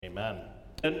Amen.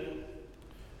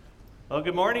 Well,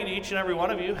 good morning to each and every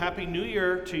one of you. Happy New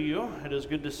Year to you. It is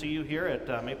good to see you here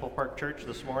at Maple Park Church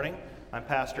this morning. I'm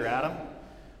Pastor Adam,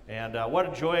 and what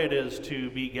a joy it is to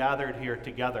be gathered here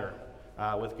together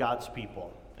with God's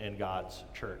people in God's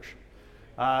church.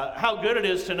 How good it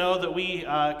is to know that we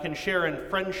can share in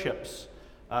friendships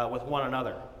with one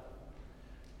another.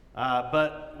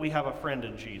 But we have a friend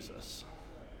in Jesus,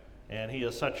 and he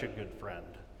is such a good friend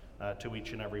to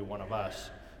each and every one of us.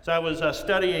 So I was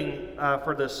studying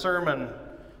for this sermon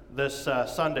this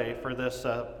Sunday, for this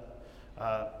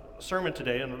sermon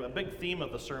today, and a big theme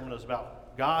of the sermon is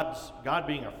about God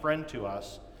being a friend to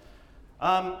us.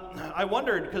 I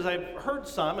wondered, because I've heard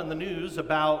some in the news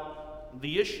about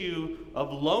the issue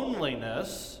of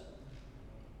loneliness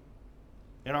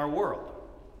in our world,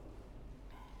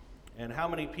 and how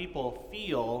many people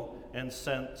feel and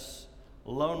sense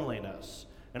loneliness.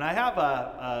 And I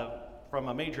have from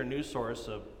a major news source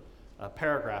a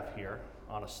paragraph here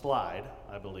on a slide,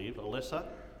 I believe. Alyssa,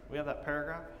 we have that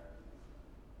paragraph?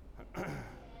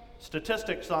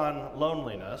 Statistics on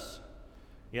loneliness.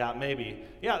 Yeah, maybe.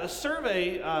 Yeah, the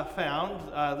survey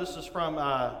found, this is from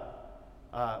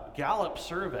Gallup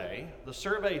survey. The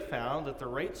survey found that the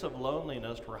rates of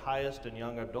loneliness were highest in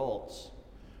young adults,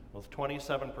 with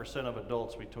 27% of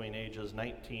adults between ages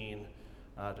 19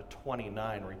 to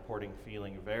 29 reporting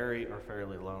feeling very or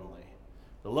fairly lonely.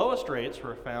 The lowest rates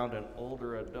were found in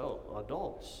older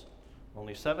adults.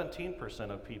 Only 17%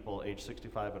 of people aged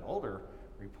 65 and older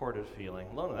reported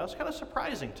feeling lonely. That was kind of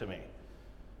surprising to me.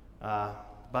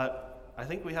 But I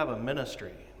think we have a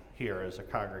ministry here as a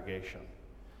congregation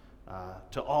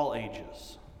to all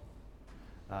ages.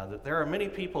 That there are many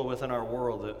people within our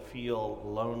world that feel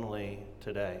lonely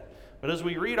today. But as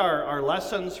we read our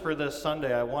lessons for this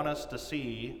Sunday, I want us to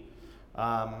see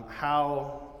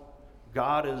how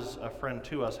God is a friend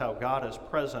to us, how God is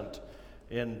present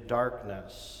in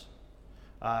darkness,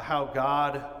 how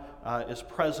God is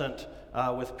present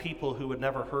with people who had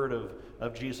never heard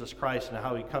of Jesus Christ, and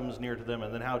how he comes near to them,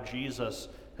 and then how Jesus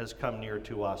has come near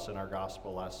to us in our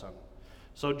gospel lesson.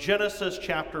 So Genesis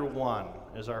chapter 1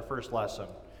 is our first lesson.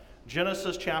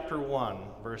 Genesis chapter 1,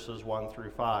 verses 1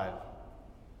 through 5.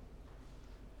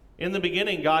 In the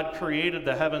beginning, God created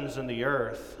the heavens and the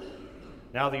earth.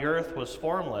 Now the earth was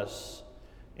formless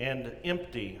and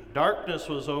empty. Darkness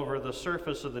was over the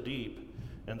surface of the deep,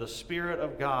 and the Spirit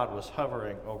of God was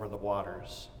hovering over the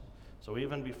waters. So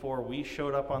even before we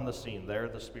showed up on the scene, there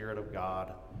the Spirit of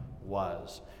God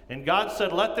was. And God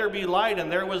said, "Let there be light,"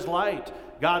 and there was light.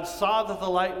 God saw that the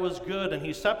light was good, and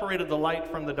he separated the light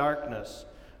from the darkness.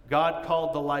 God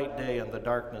called the light day, and the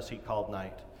darkness he called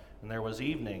night. And there was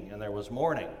evening, and there was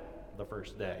morning the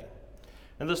first day.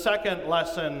 And the second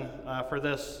lesson for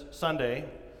this Sunday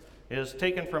is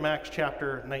taken from Acts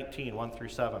chapter 19, 1 through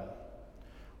 7.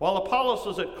 While Apollos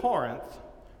was at Corinth,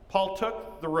 Paul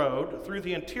took the road through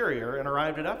the interior and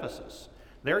arrived at Ephesus.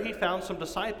 There he found some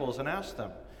disciples and asked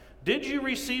them, "Did you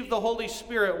receive the Holy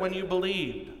Spirit when you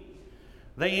believed?"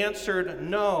 They answered,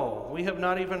 "No, we have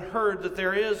not even heard that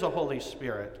there is a Holy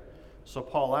Spirit." So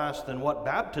Paul asked, "Then what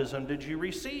baptism did you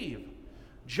receive?"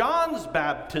 "John's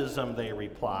baptism," they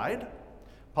replied.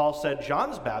 Paul said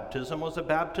John's baptism was a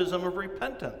baptism of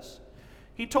repentance.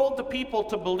 He told the people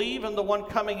to believe in the one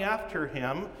coming after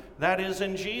him, that is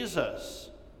in Jesus.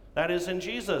 That is in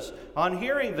Jesus. On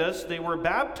hearing this, they were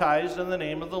baptized in the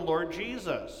name of the Lord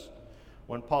Jesus.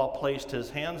 When Paul placed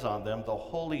his hands on them, the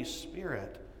Holy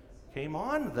Spirit came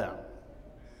on them.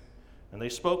 And they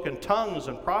spoke in tongues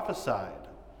and prophesied.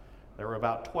 There were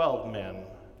about 12 men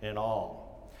in all.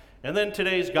 And then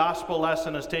today's gospel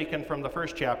lesson is taken from the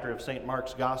first chapter of St.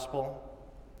 Mark's Gospel.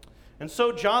 And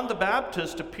so John the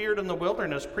Baptist appeared in the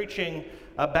wilderness preaching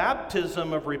a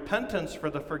baptism of repentance for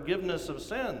the forgiveness of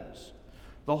sins.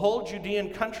 The whole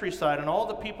Judean countryside and all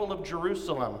the people of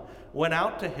Jerusalem went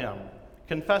out to him,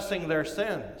 confessing their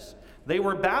sins. They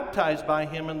were baptized by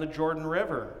him in the Jordan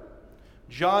River.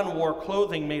 John wore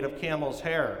clothing made of camel's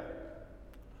hair,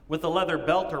 with a leather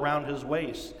belt around his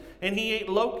waist, and he ate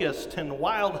locusts and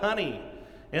wild honey.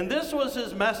 And this was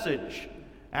his message: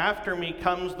 "After me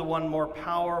comes the one more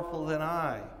powerful than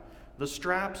I, the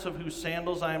straps of whose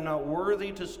sandals I am not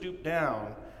worthy to stoop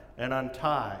down and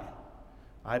untie.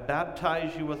 I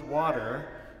baptize you with water,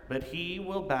 but he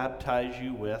will baptize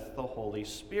you with the Holy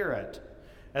Spirit."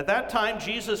 At that time,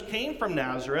 Jesus came from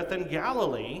Nazareth in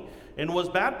Galilee and was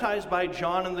baptized by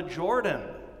John in the Jordan.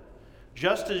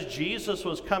 Just as Jesus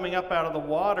was coming up out of the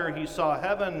water, he saw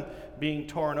heaven being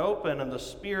torn open and the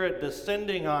Spirit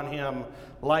descending on him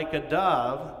like a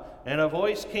dove, and a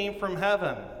voice came from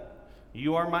heaven,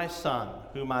 "You are my Son,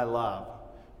 whom I love.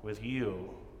 With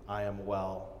you I am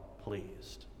well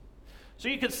pleased. So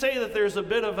you could say that there's a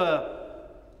bit of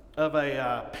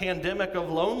a pandemic of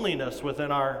loneliness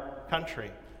within our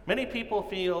country. Many people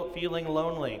feeling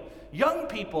lonely. Young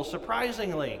people,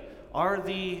 surprisingly, are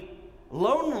the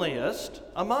loneliest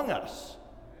among us.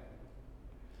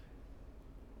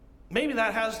 Maybe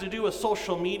that has to do with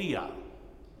social media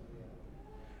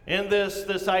and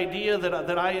this idea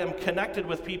that I am connected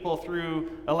with people through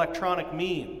electronic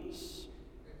means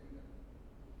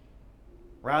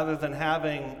rather than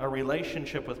having a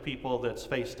relationship with people that's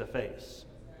face to face.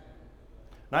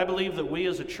 And I believe that we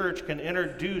as a church can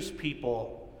introduce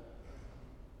people.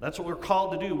 That's what we're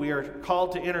called to do. We are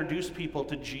called to introduce people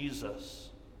to Jesus,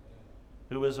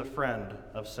 who is a friend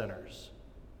of sinners.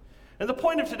 And the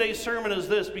point of today's sermon is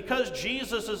this: because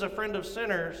Jesus is a friend of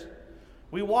sinners,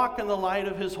 we walk in the light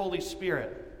of his Holy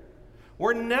Spirit.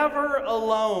 We're never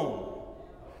alone.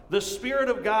 The Spirit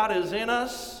of God is in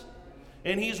us,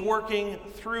 and he's working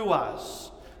through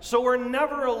us. So we're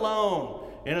never alone.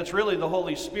 And it's really the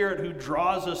Holy Spirit who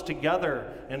draws us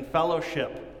together in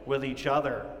fellowship with each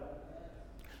other.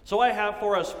 So I have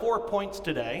for us 4 points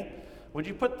today. Would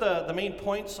you put the main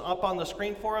points up on the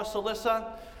screen for us,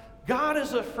 Alyssa? God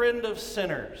is a friend of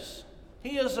sinners.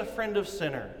 He is a friend of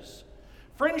sinners.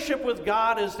 Friendship with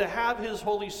God is to have his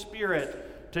Holy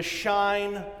Spirit to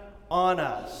shine on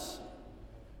us.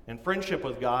 And friendship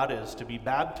with God is to be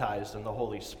baptized in the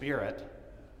Holy Spirit.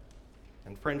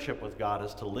 And friendship with God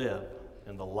is to live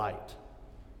in the light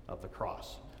of the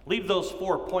cross. Leave those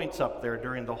 4 points up there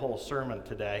during the whole sermon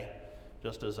today,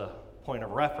 just as a point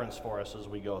of reference for us as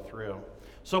we go through.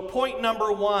 So point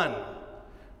number 1,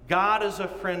 God is a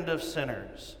friend of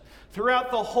sinners.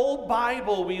 Throughout the whole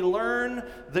Bible, we learn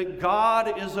that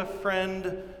God is a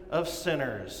friend of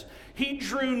sinners. He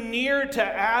drew near to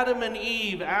Adam and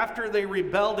Eve after they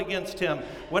rebelled against him.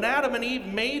 When Adam and Eve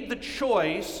made the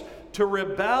choice to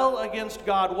rebel against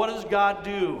God, what does God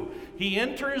do? He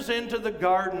enters into the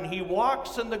garden. He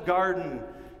walks in the garden.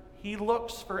 He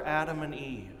looks for Adam and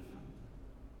Eve.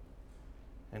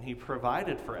 And he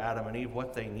provided for Adam and Eve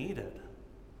what they needed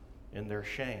in their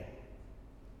shame.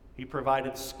 He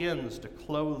provided skins to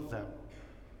clothe them.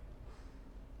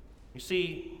 You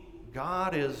see,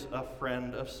 God is a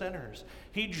friend of sinners.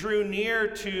 He drew near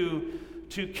to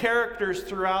characters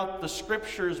throughout the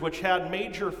scriptures which had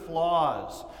major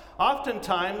flaws.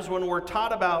 Oftentimes, when we're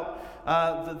taught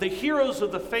about the heroes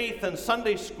of the faith in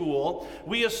Sunday school,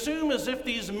 we assume as if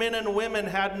these men and women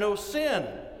had no sin.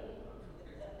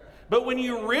 But when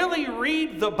you really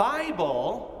read the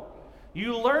Bible,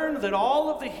 you learn that all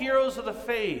of the heroes of the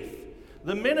faith,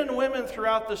 the men and women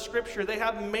throughout the scripture, they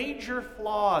have major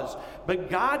flaws, but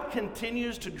God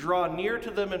continues to draw near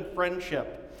to them in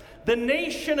friendship. The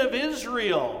nation of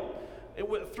Israel,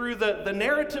 through the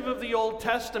narrative of the Old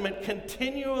Testament,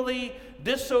 continually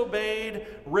disobeyed,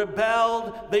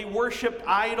 rebelled, they worshiped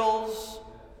idols.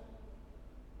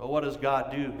 But what does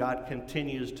God do? God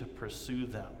continues to pursue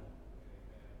them.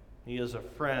 He is a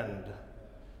friend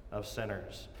of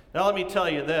sinners. Now let me tell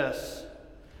you this.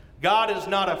 God is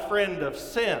not a friend of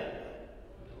sin.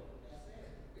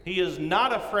 He is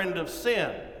not a friend of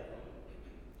sin.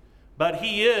 But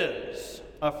he is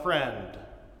a friend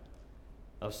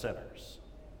of sinners.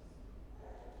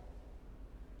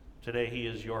 Today he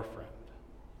is your friend.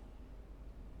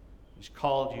 He's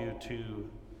called you to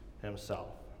himself.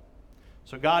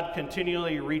 So God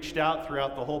continually reached out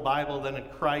throughout the whole Bible. Then in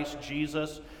Christ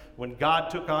Jesus, when God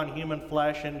took on human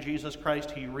flesh in Jesus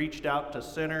Christ, he reached out to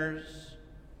sinners.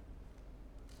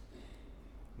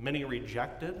 Many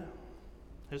rejected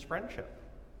his friendship.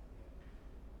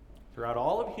 Throughout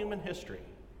all of human history,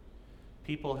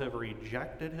 people have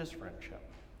rejected his friendship.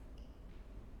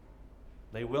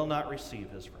 They will not receive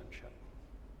his friendship.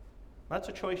 That's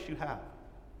a choice you have.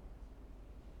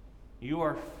 You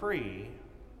are free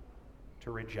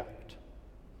to reject.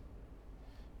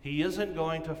 He isn't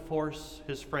going to force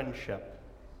his friendship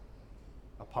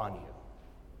upon you.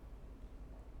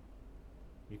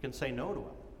 You can say no to him.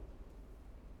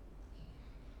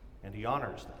 And he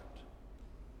honors that.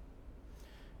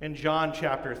 In John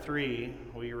chapter 3,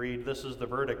 we read, this is the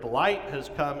verdict. Light has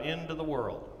come into the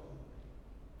world.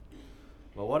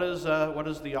 Well, what does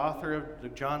the author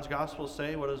of John's Gospel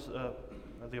say? What does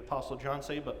the Apostle John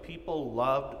say? But people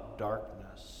loved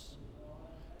darkness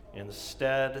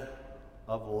instead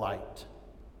of light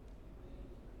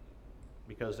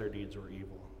because their deeds were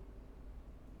evil.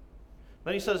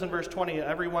 Then he says in verse 20,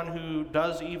 everyone who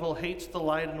does evil hates the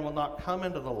light and will not come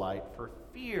into the light for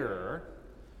fear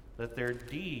that their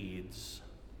deeds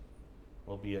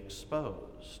will be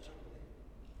exposed.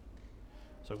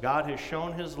 So God has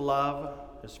shown his love,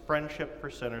 his friendship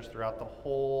for sinners throughout the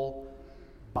whole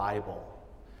Bible.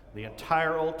 The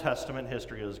entire Old Testament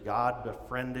history is God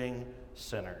befriending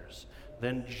sinners.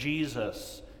 Then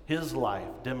Jesus, his life,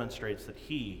 demonstrates that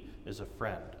he is a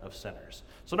friend of sinners.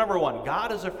 So number one,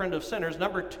 God is a friend of sinners.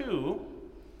 Number two,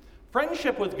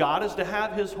 friendship with God is to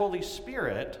have his Holy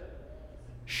Spirit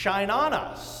shine on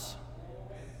us.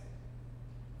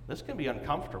 This can be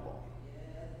uncomfortable.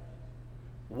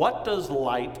 What does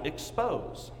light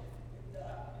expose?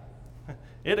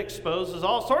 It exposes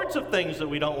all sorts of things that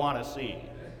we don't want to see.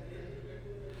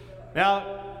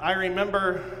 Now, I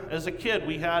remember as a kid,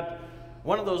 we had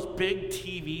one of those big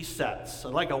TV sets,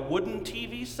 like a wooden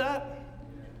TV set.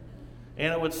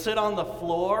 And it would sit on the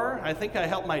floor. I think I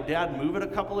helped my dad move it a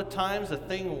couple of times. The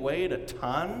thing weighed a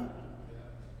ton.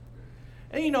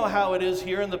 And you know how it is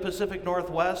here in the Pacific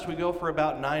Northwest. We go for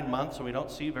about 9 months and we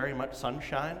don't see very much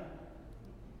sunshine.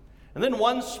 And then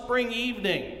one spring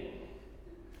evening,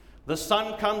 the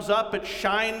sun comes up, it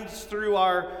shines through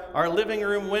our living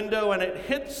room window, and it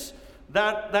hits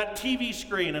that TV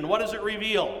screen. And what does it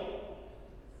reveal?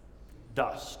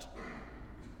 Dust.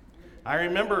 I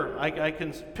remember, I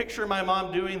can picture my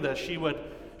mom doing this. She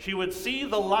would see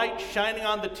the light shining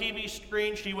on the TV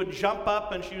screen. She would jump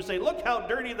up and she would say, "Look how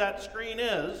dirty that screen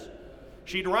is."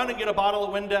 She'd run and get a bottle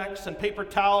of Windex and paper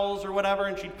towels or whatever,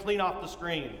 and she'd clean off the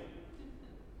screen.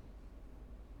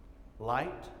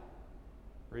 Light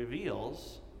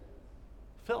reveals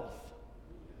filth.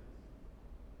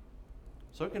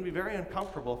 So it can be very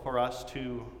uncomfortable for us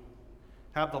to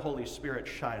have the Holy Spirit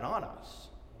shine on us.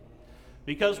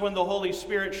 Because when the Holy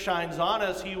Spirit shines on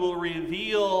us, he will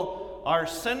reveal our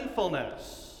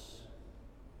sinfulness.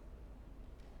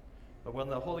 But when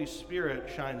the Holy Spirit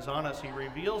shines on us, he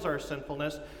reveals our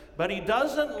sinfulness, but he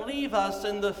doesn't leave us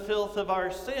in the filth of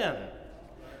our sin.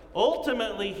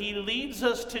 Ultimately, he leads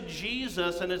us to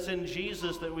Jesus, and it's in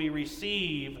Jesus that we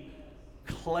receive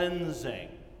cleansing,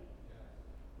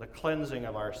 the cleansing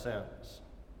of our sins.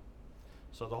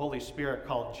 So the Holy Spirit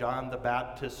called John the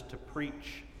Baptist to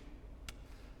preach.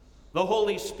 The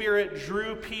Holy Spirit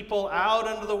drew people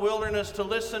out into the wilderness to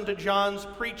listen to John's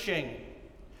preaching.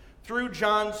 Through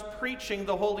John's preaching,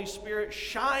 the Holy Spirit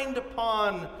shined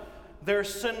upon their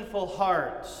sinful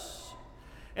hearts.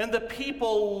 And the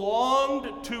people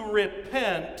longed to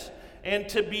repent and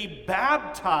to be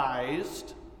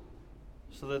baptized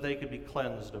so that they could be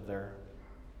cleansed of their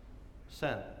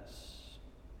sins.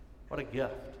 What a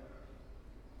gift.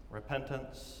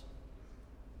 Repentance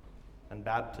and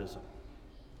baptism.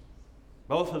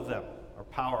 Both of them are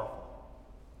powerful.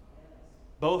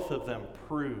 Both of them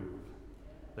prove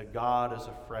that God is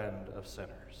a friend of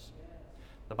sinners.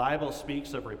 The Bible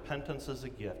speaks of repentance as a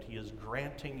gift. He is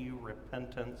granting you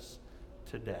repentance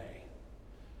today.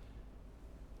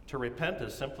 To repent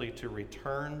is simply to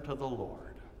return to the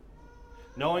Lord,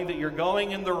 knowing that you're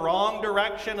going in the wrong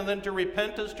direction, and then to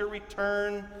repent is to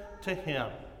return to him.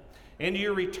 And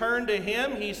you return to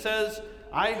him, he says,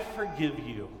 "I forgive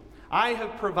you. I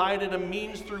have provided a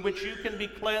means through which you can be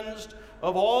cleansed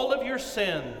of all of your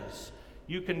sins."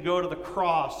 You can go to the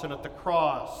cross, and at the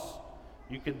cross,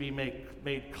 you can be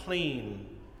made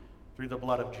clean through the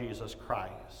blood of Jesus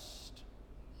Christ.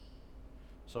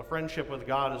 So friendship with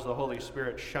God is the Holy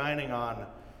Spirit shining on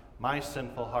my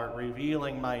sinful heart,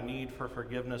 revealing my need for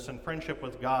forgiveness. And friendship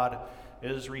with God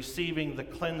is receiving the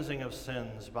cleansing of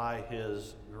sins by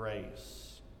his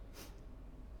grace.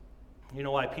 You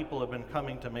know why people have been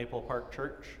coming to Maple Park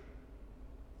Church?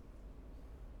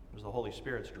 Because the Holy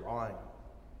Spirit's drawing them.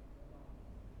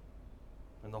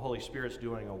 And the Holy Spirit's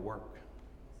doing a work.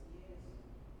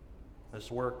 This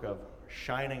work of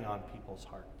shining on people's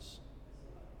hearts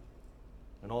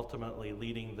and ultimately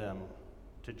leading them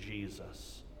to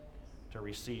Jesus to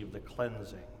receive the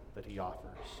cleansing that he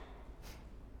offers.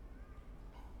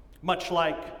 Much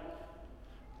like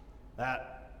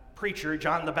that preacher,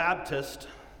 John the Baptist,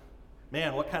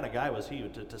 man, what kind of guy was he?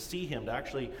 To see him, to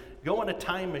actually go in a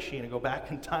time machine and go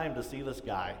back in time to see this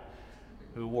guy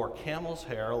who wore camel's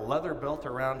hair, a leather belt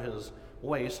around his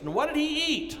waist. And what did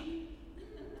he eat?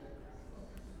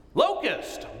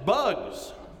 Locust,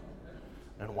 bugs,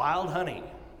 and wild honey.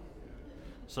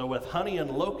 So with honey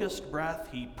and locust breath,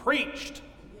 he preached.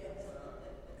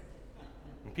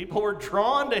 And people were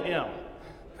drawn to him.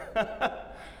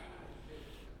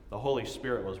 The Holy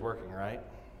Spirit was working, right?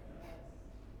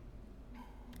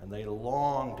 And they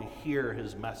longed to hear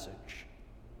his message.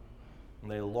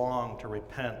 And they longed to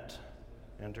repent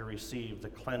and to receive the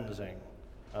cleansing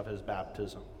of his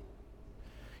baptism.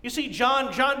 You see,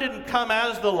 John didn't come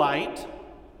as the light.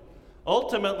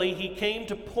 Ultimately, he came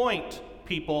to point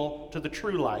people to the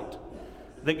true light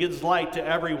that gives light to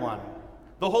everyone.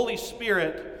 The Holy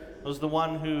Spirit was the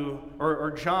one who,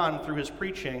 or John through his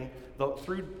preaching,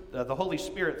 the Holy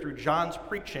Spirit through John's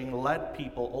preaching led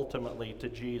people ultimately to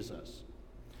Jesus.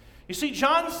 You see,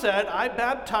 John said, I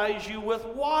baptize you with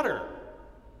water.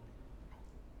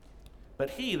 But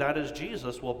he, that is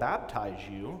Jesus, will baptize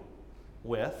you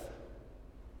with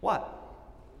what?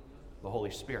 The Holy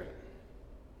Spirit.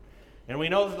 And we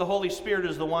know that the Holy Spirit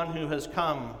is the one who has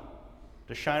come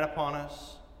to shine upon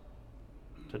us,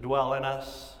 to dwell in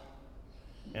us,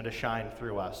 and to shine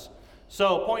through us.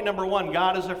 So, point number one,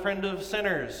 God is a friend of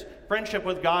sinners. Friendship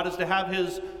with God is to have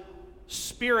his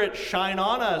Spirit shine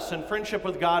on us, and friendship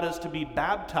with God is to be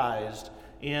baptized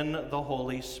in the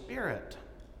Holy Spirit.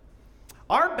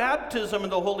 Our baptism in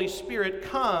the Holy Spirit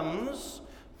comes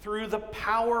through the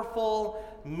powerful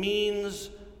means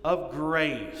of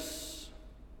grace.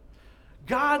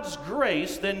 God's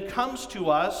grace then comes to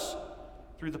us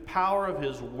through the power of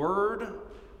his word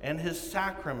and his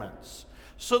sacraments.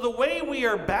 So the way we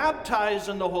are baptized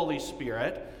in the Holy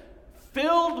Spirit,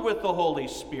 filled with the Holy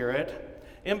Spirit,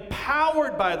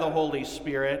 empowered by the Holy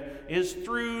Spirit, is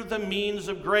through the means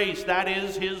of grace. That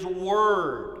is his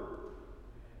word.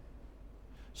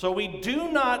 So we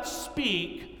do not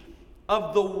speak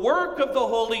of the work of the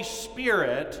Holy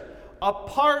Spirit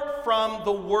apart from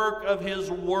the work of his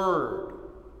word.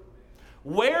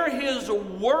 Where his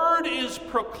word is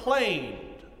proclaimed,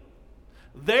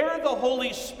 there the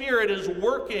Holy Spirit is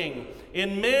working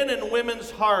in men and women's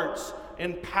hearts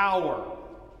in power.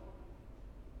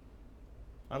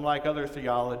 Unlike other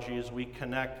theologies, we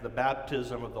connect the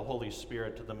baptism of the Holy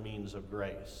Spirit to the means of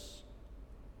grace.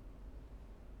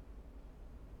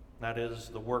 That is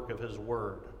the work of his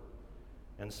word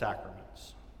and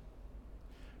sacraments.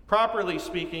 Properly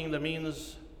speaking, the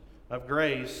means of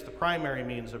grace, the primary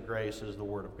means of grace, is the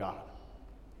Word of God.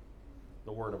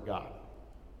 The Word of God.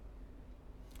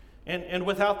 And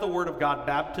without the Word of God,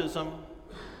 baptism,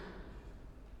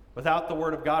 without the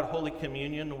Word of God, Holy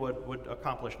Communion would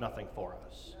accomplish nothing for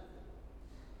us.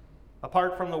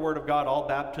 Apart from the Word of God, all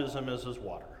baptism is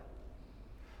water.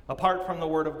 Apart from the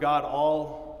Word of God,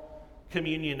 all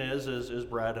communion is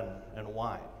bread and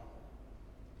wine.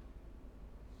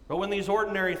 But when these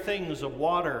ordinary things of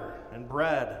water and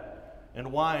bread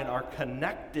and wine are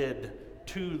connected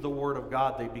to the Word of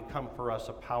God, they become for us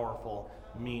a powerful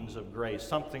means of grace,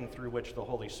 something through which the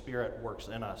Holy Spirit works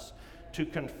in us to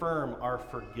confirm our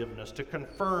forgiveness, to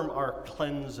confirm our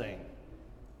cleansing,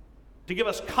 to give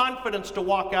us confidence to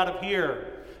walk out of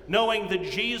here knowing that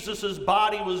Jesus'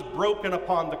 body was broken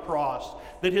upon the cross,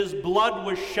 that his blood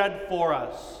was shed for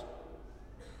us.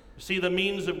 You see, the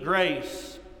means of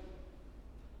grace,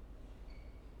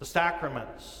 the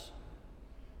sacraments,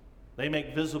 they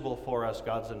make visible for us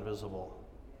God's invisible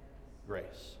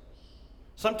grace.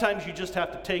 Sometimes you just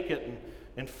have to take it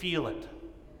and feel it.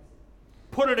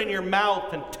 Put it in your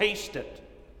mouth and taste it.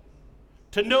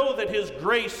 To know that his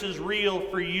grace is real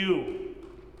for you.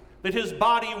 That his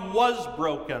body was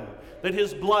broken. That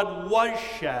his blood was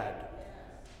shed.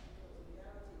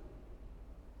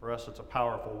 For us, it's a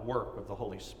powerful work of the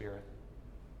Holy Spirit.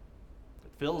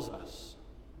 It fills us.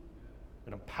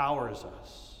 It empowers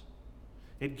us.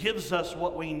 It gives us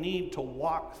what we need to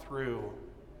walk through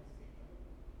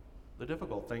the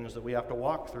difficult things that we have to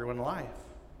walk through in life.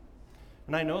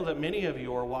 And I know that many of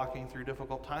you are walking through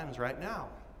difficult times right now.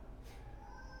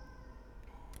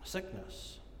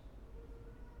 Sickness.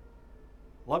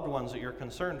 Loved ones that you're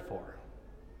concerned for.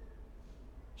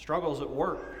 Struggles at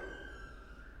work.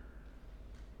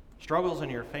 Struggles in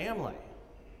your family.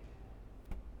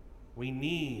 We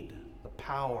need the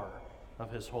power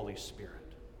of his Holy Spirit.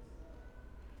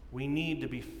 We need to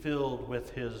be filled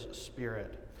with his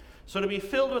Spirit. So to be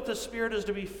filled with the Spirit is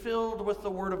to be filled with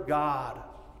the Word of God.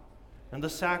 And the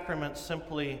sacraments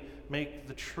simply make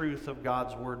the truth of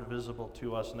God's Word visible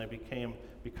to us, and they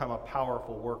become a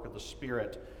powerful work of the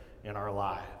Spirit in our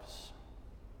lives.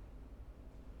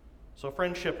 So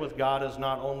friendship with God is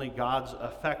not only God's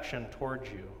affection towards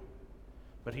you,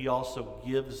 but he also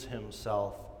gives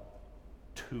himself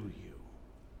to you.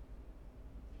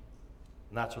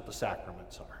 And that's what the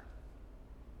sacraments are.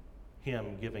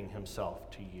 Him giving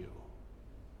himself to you.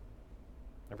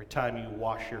 Every time you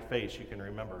wash your face, you can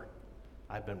remember,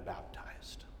 I've been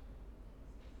baptized.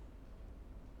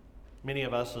 Many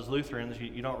of us as Lutherans,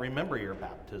 you don't remember your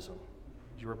baptism.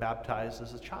 You were baptized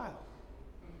as a child.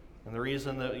 And the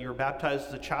reason that you were baptized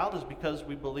as a child is because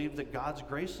we believe that God's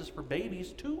grace is for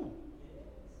babies too.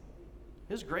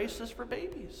 His grace is for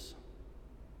babies.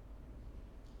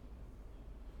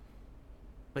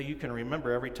 But you can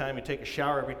remember every time you take a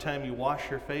shower, every time you wash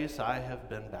your face, I have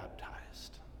been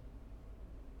baptized.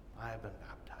 I have been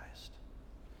baptized.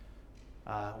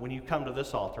 when you come to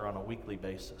this altar on a weekly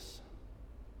basis,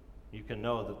 you can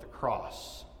know that the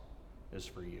cross is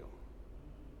for you.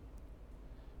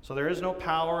 So there is no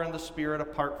power in the Spirit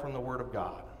apart from the Word of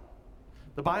God.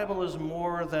 The Bible is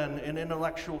more than an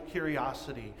intellectual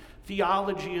curiosity.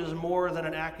 Theology is more than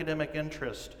an academic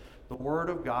interest. The Word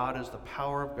of God is the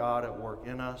power of God at work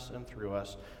in us and through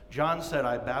us. John said,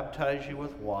 I baptize you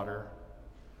with water,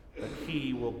 but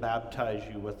He will baptize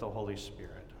you with the Holy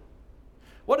Spirit.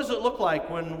 What does it look like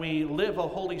when we live a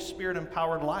Holy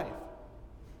Spirit-empowered life?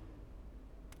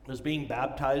 Does being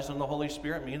baptized in the Holy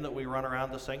Spirit mean that we run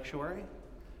around the sanctuary,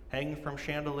 hang from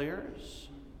chandeliers?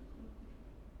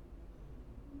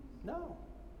 No.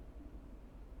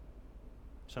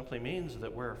 It simply means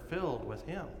that we're filled with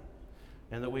Him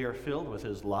and that we are filled with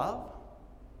His love.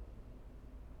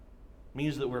 It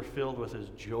means that we're filled with His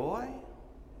joy.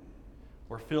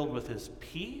 We're filled with His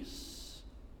peace.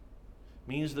 It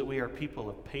means that we are people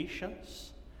of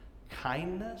patience,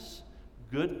 kindness,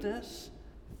 goodness,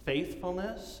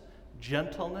 faithfulness,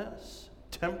 gentleness,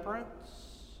 temperance.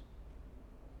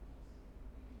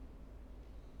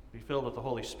 To be filled with the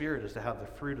Holy Spirit is to have the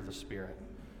fruit of the Spirit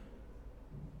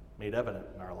made evident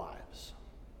in our lives.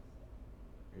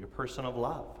 Are you a person of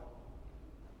love?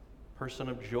 A person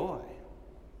of joy?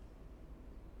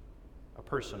 A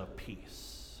person of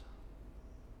peace?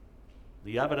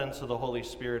 The evidence of the Holy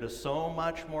Spirit is so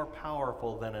much more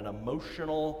powerful than an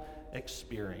emotional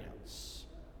experience.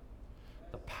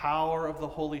 The power of the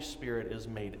Holy Spirit is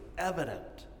made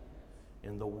evident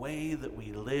in the way that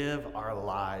we live our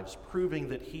lives, proving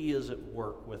that He is at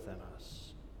work within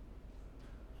us.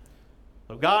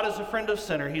 So God is a friend of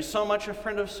sinners. He's so much a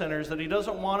friend of sinners that He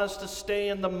doesn't want us to stay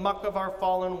in the muck of our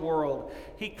fallen world.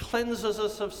 He cleanses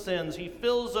us of sins. He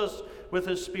fills us with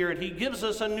His Spirit. He gives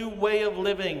us a new way of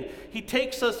living. He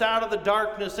takes us out of the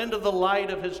darkness into the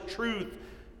light of His truth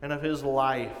and of His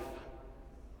life.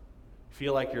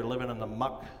 Feel like you're living in the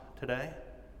muck today?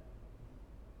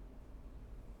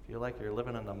 Feel like you're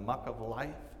living in the muck of life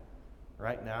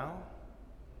right now?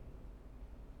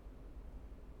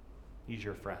 He's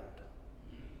your friend.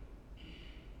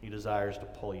 He desires to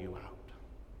pull you out.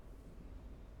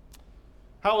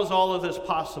 How is all of this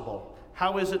possible?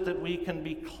 How is it that we can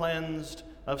be cleansed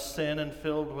of sin and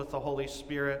filled with the Holy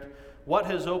Spirit? What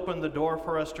has opened the door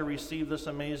for us to receive this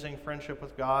amazing friendship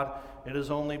with God? It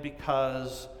is only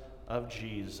because of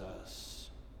Jesus.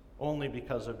 Only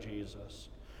because of Jesus.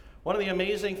 One of the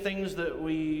amazing things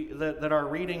that our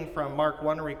reading from Mark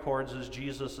 1 records is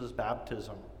Jesus'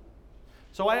 baptism.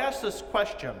 So I asked this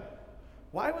question: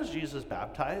 why was Jesus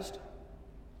baptized?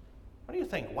 What do you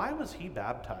think? Why was He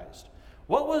baptized?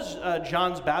 What was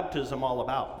John's baptism all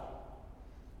about?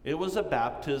 It was a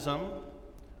baptism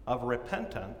of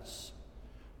repentance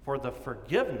for the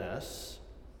forgiveness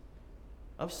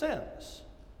of sins.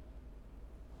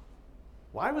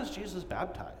 Why was Jesus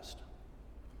baptized?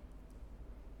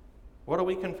 What do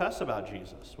we confess about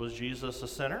Jesus? Was Jesus a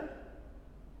sinner?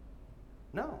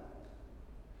 No.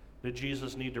 Did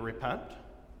Jesus need to repent?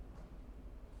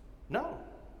 No.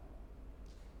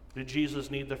 Did Jesus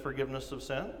need the forgiveness of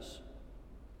sins?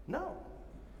 No.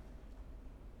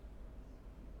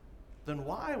 Then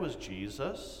why was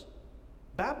Jesus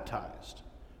baptized?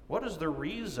 What is the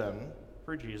reason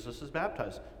for Jesus'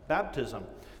 baptism?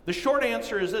 The short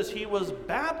answer is this: He was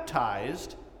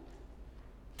baptized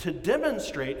to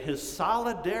demonstrate His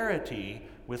solidarity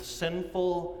with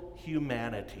sinful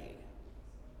humanity.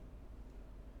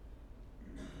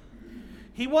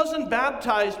 He wasn't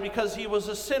baptized because He was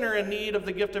a sinner in need of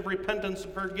the gift of repentance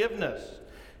and forgiveness.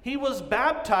 He was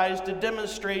baptized to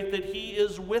demonstrate that He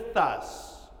is with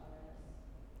us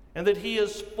and that He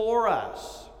is for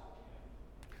us,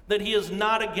 that He is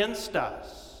not against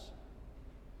us.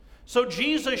 So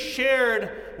Jesus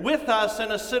shared with us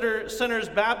in a sinner's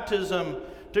baptism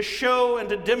to show and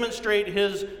to demonstrate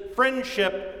His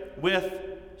friendship with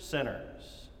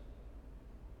sinners.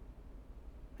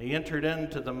 He entered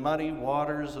into the muddy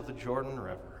waters of the Jordan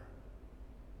River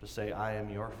to say, I am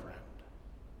your friend.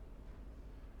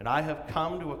 And I have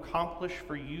come to accomplish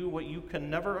for you what you can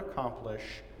never accomplish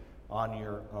on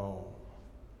your own.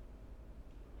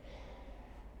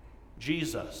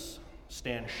 Jesus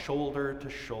stands shoulder to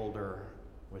shoulder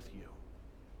with you.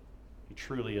 He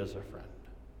truly is a friend.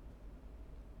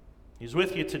 He's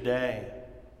with you today,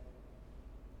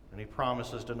 and He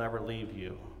promises to never leave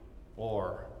you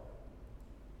or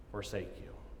forsake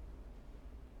you.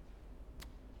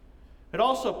 It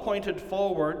also pointed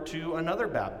forward to another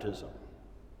baptism.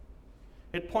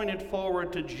 It pointed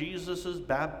forward to Jesus'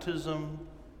 baptism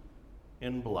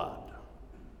in blood.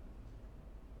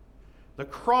 The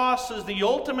cross is the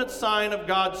ultimate sign of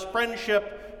God's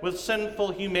friendship with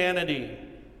sinful humanity.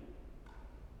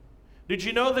 Did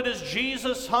you know that as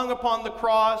Jesus hung upon the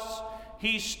cross,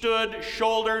 he stood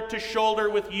shoulder to shoulder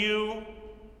with you?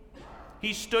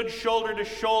 He stood shoulder to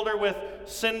shoulder with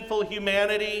sinful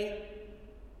humanity.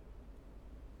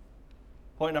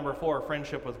 Point number 4,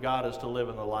 friendship with God is to live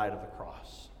in the light of the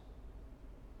cross.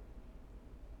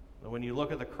 When you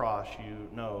look at the cross, you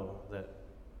know that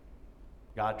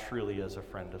God truly is a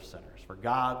friend of sinners. For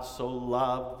God so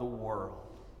loved the world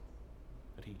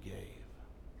that he gave.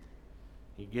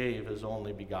 He gave his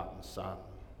only begotten Son.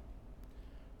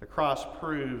 The cross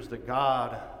proves that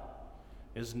God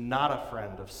is not a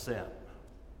friend of sin.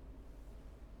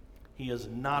 He is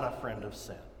not a friend of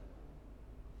sin.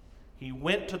 He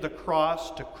went to the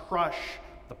cross to crush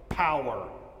the power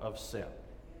of sin.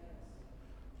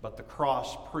 But the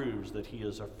cross proves that he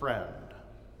is a friend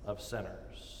of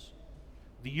sinners,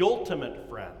 the ultimate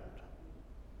friend.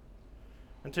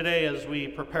 And today, as we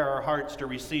prepare our hearts to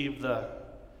receive the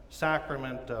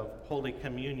sacrament of Holy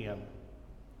Communion,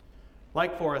 I'd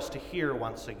like for us to hear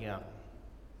once again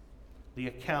the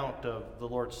account of the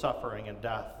Lord's suffering and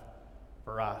death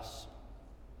for us.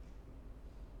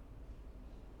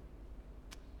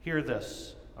 Hear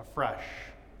this afresh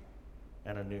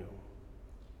and anew.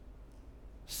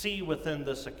 See within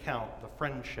this account the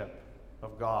friendship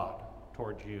of God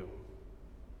towards you.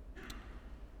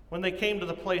 When they came to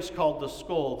the place called the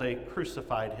Skull, they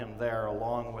crucified him there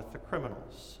along with the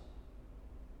criminals.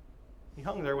 He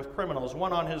hung there with criminals,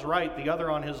 one on his right, the other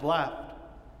on his left.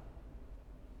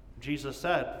 Jesus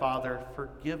said, "Father,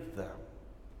 forgive them,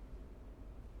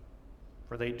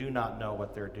 for they do not know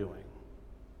what they're doing."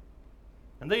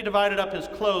 And they divided up his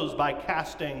clothes by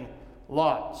casting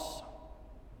lots.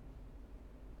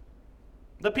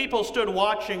 The people stood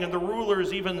watching, and the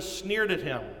rulers even sneered at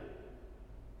him.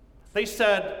 They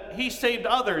said, "He saved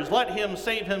others. Let him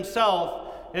save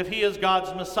himself if he is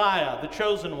God's Messiah, the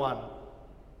chosen one."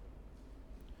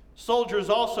 Soldiers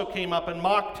also came up and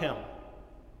mocked him.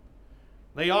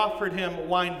 They offered him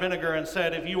wine vinegar and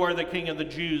said, "If you are the king of the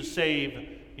Jews,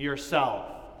 save yourself."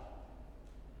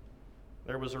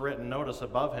 There was a written notice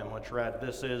above him which read,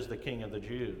 "This is the King of the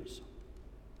Jews."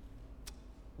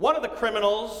 One of the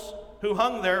criminals who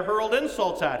hung there hurled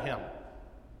insults at him.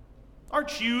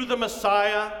 "Aren't you the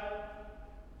Messiah?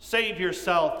 Save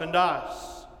yourself and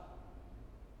us."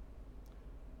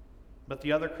 But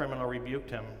the other criminal rebuked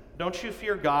him. "Don't you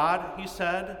fear God," he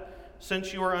said,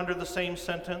 "since you are under the same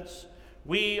sentence?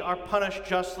 We are punished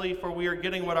justly, for we are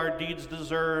getting what our deeds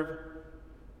deserve,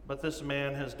 but this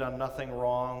man has done nothing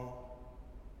wrong."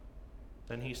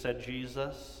 Then he said,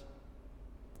 "Jesus,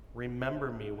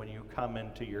 remember me when you come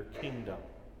into your kingdom."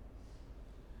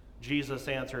 Jesus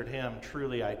answered him,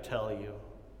 "Truly I tell you,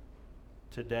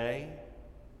 today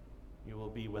you will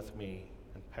be with me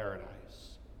in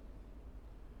paradise."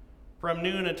 From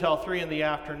noon until 3 in the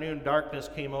afternoon, darkness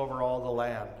came over all the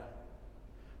land.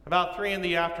 About 3 in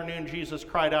the afternoon, Jesus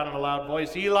cried out in a loud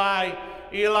voice, "Eli,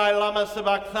 Eli, lama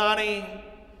sabachthani,"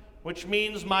 which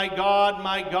means, my God,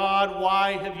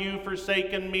 why have you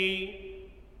forsaken me?"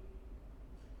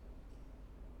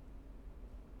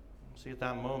 See, at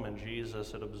that moment,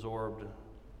 Jesus had absorbed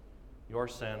your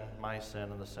sin, my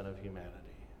sin, and the sin of humanity.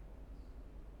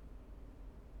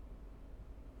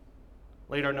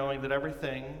 Later, knowing that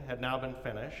everything had now been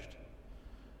finished,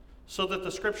 so that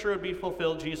the scripture would be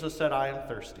fulfilled, Jesus said, "I am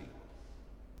thirsty."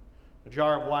 A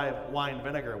jar of wine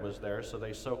vinegar was there, so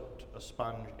they soaked a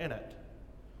sponge in it,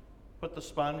 put the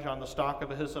sponge on the stalk of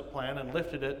a hyssop plant, and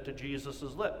lifted it to Jesus'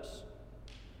 lips.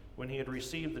 When he had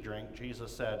received the drink,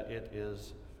 Jesus said, "It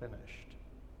is finished."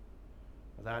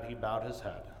 With that, he bowed his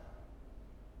head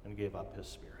and gave up his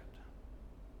spirit.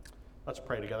 Let's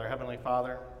pray together. Heavenly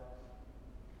Father,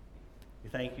 we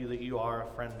thank you that you are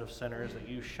a friend of sinners, that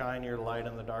you shine your light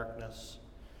in the darkness.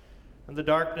 In the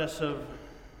darkness of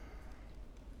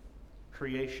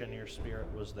creation, your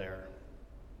Spirit was there.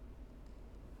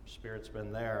 Your Spirit's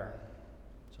been there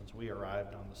since we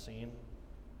arrived on the scene.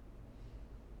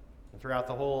 And throughout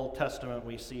the whole Testament,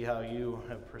 we see how you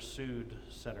have pursued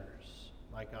sinners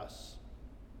like us.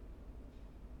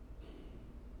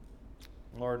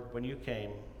 Lord, when you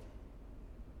came,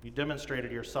 you demonstrated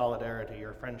your solidarity,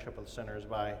 your friendship with sinners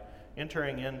by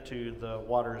entering into the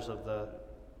waters of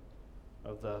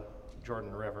the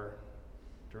Jordan River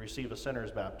to receive a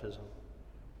sinner's baptism,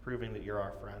 proving that you're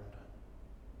our friend.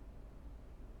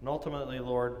 And ultimately,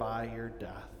 Lord, by your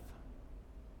death,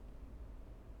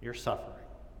 your suffering,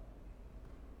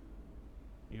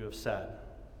 you have said,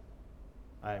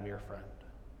 "I am your friend.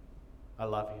 I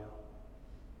love you.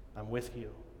 I'm with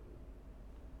you."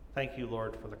 Thank you,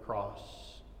 Lord, for the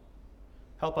cross.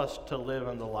 Help us to live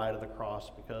in the light of the cross,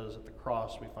 because at the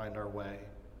cross we find our way.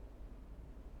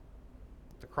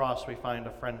 At the cross we find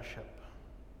a friendship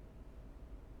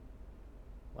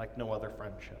like no other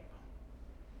friendship.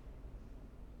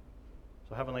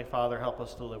 So Heavenly Father, help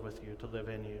us to live with you, to live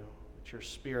in you, that your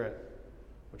Spirit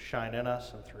would shine in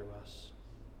us and through us,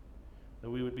 that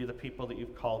we would be the people that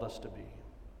you've called us to be.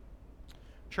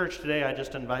 Church, today I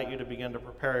just invite you to begin to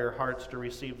prepare your hearts to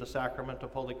receive the sacrament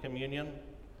of Holy Communion.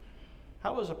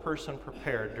 How is a person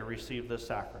prepared to receive this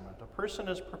sacrament? A person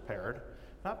is prepared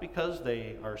not because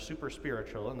they are super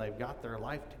spiritual and they've got their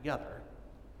life together.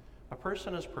 A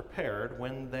person is prepared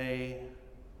when they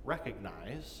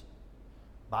recognize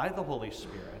by the Holy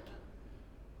Spirit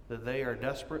that they are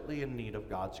desperately in need of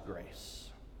God's grace.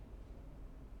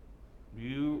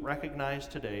 You recognize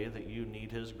today that you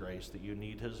need his grace, that you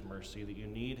need his mercy, that you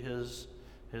need his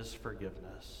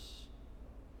forgiveness.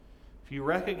 If you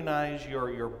recognize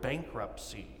your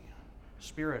bankruptcy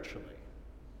spiritually,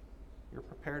 you're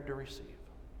prepared to receive.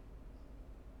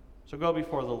 So go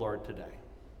before the Lord today.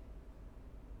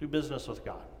 Do business with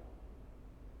God.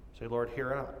 Say, Lord,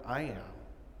 here I am.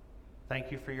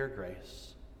 Thank you for your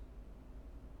grace.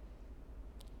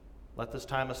 Let this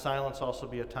time of silence also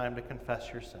be a time to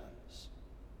confess your sins,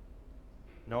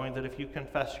 knowing that if you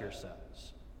confess your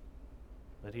sins,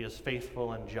 that he is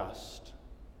faithful and just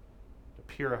to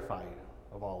purify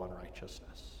you of all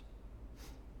unrighteousness.